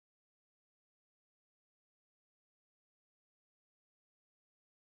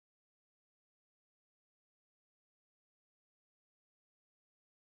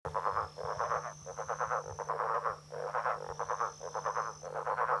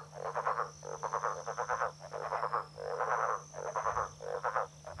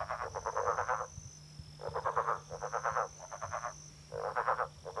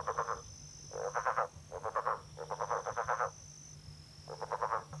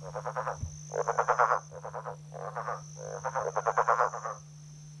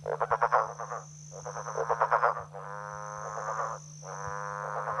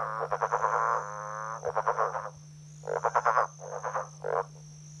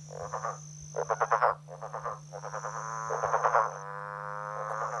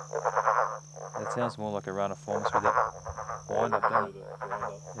That sounds more like a runiformis with that wind up, doesn't it?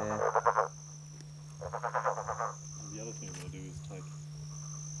 Yeah. The other thing I'm going to do is take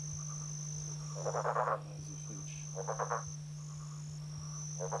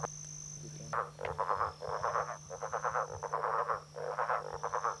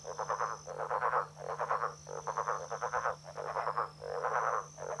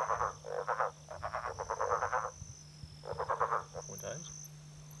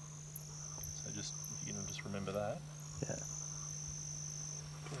so just, if you can just remember that. Yeah.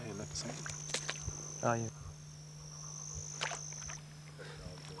 And that's it. Oh yeah.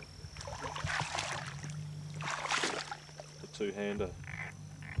 The two-hander.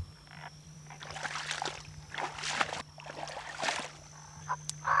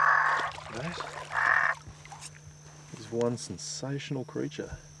 That is one sensational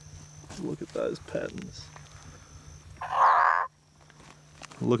creature. Look at those patterns.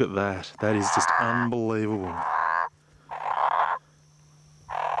 Look at that. That is just unbelievable. Now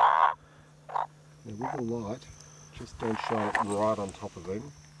with the light, just don't shine it right on top of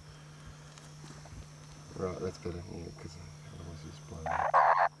them. Right, that's better, yeah, because otherwise it's blown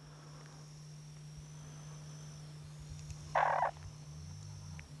up.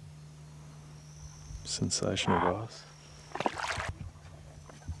 Sensational, guys.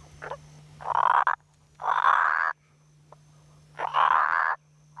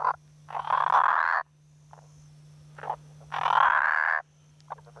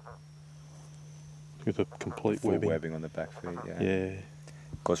 With a complete Full webbing. webbing on the back feet, yeah. Yeah.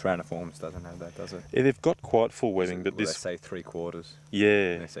 Of course, runiformis doesn't have that, does it? Yeah, they've got quite full webbing, but They this. say 3/4.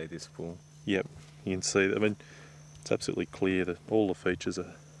 Yeah. They say this full. Yep. You can see that. I mean, it's absolutely clear that all the features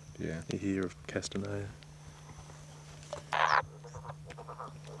are here of castanea.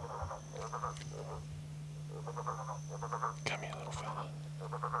 Come here, little fella.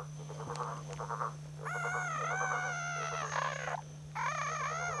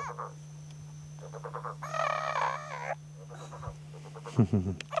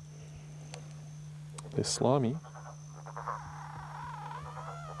 They're slimy.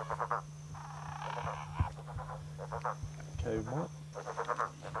 Okay, what?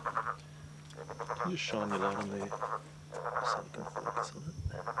 Can you just shine your light on there so you can focus on it?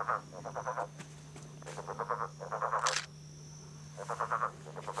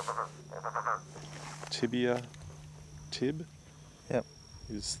 Tibia tib. Yep.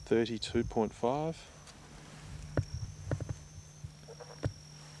 Is 32.5.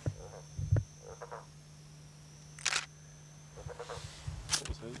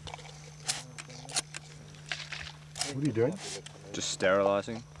 What are you doing? Just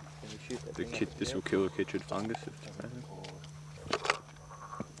sterilising. This will kill the chytrid fungus.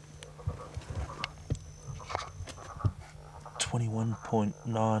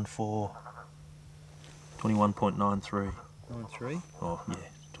 21.94. 21.93. 9.3? Oh, yeah,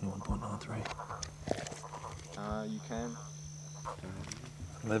 21.93. You can.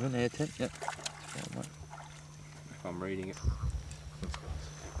 11 air temp, yep. If I'm reading it.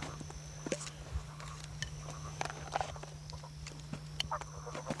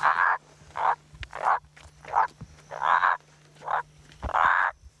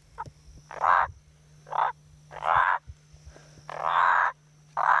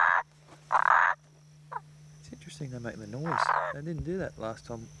 It's interesting they make the noise. They didn't do that last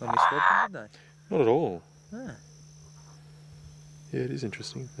time when we swabbed them, did Not at all. they? Ah. Yeah, it is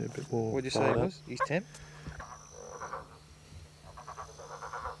interesting. They're a bit more. What did you say fired it up. was? His temp?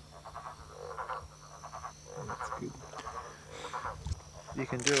 That's good. You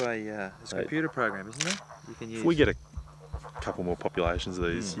can do it's a computer program, isn't it? You can use. If we get a couple more populations of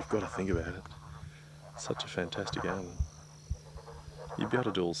these, you've got to think about it. Such a fantastic animal. You'd be able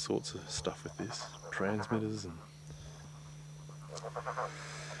to do all sorts of stuff with this. Transmitters and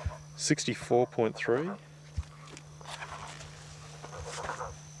 64.3.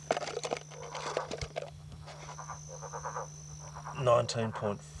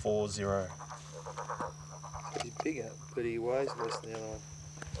 $19.40. He's bigger, but he weighs less than the other one.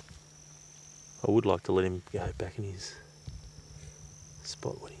 I would like to let him go back in his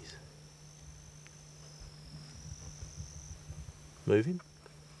spot when he's moving.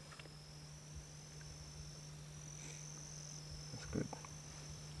 That's good.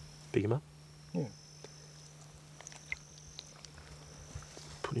 Pick him up? Yeah.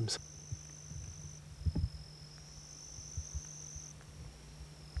 Put him...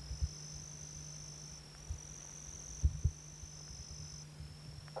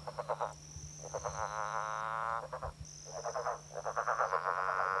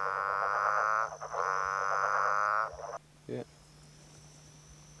 Yeah.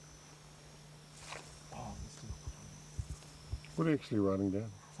 What are you actually writing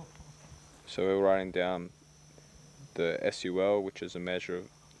down? So we're writing down the SUL, which is a measure of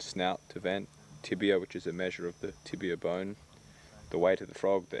snout to vent, tibia, which is a measure of the tibia bone, the weight of the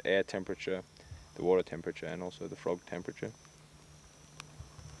frog, the air temperature, the water temperature, and also the frog temperature.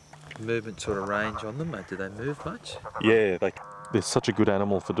 Movement sort of range on them, mate. Do they move much? Yeah, they're such a good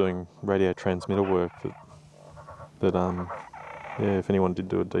animal for doing radio transmitter work that yeah, if anyone did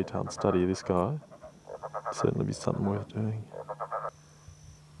do a detailed study of this guy, it'd certainly be something worth doing.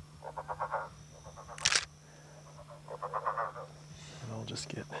 And I'll just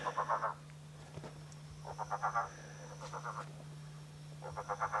get...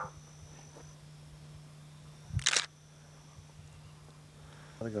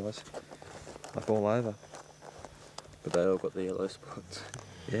 Look at us. Like all over. But they all got the yellow spots.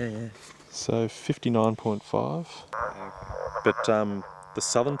 Yeah, yeah. So 59.5. But the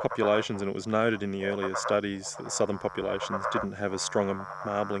southern populations, and it was noted in the earlier studies that the southern populations didn't have as strong a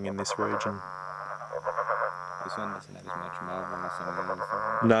marbling in this region. This one doesn't have as much marbling as some of the other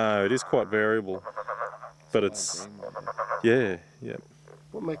stuff. No, it is quite variable. But it's... Yeah, yeah.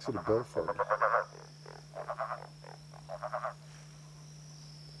 What makes it a bell frog?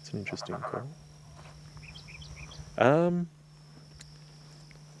 It's an interesting call.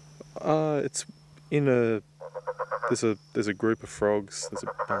 It's in a... There's a group of frogs. There's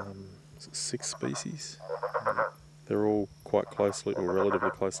 6 species. They're all quite closely or relatively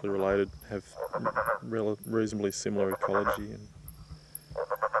closely related. Have reasonably similar ecology,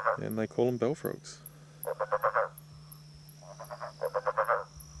 and they call them bell frogs.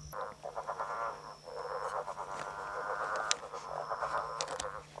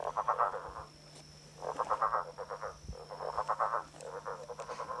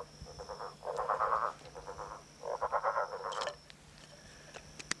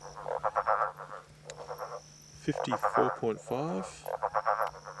 .5.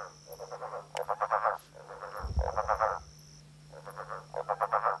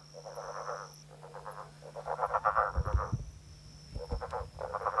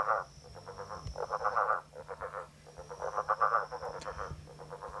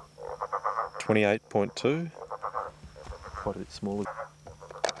 28.2. Quite a bit smaller.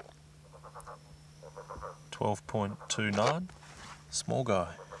 12.29. Small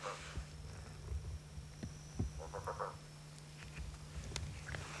guy.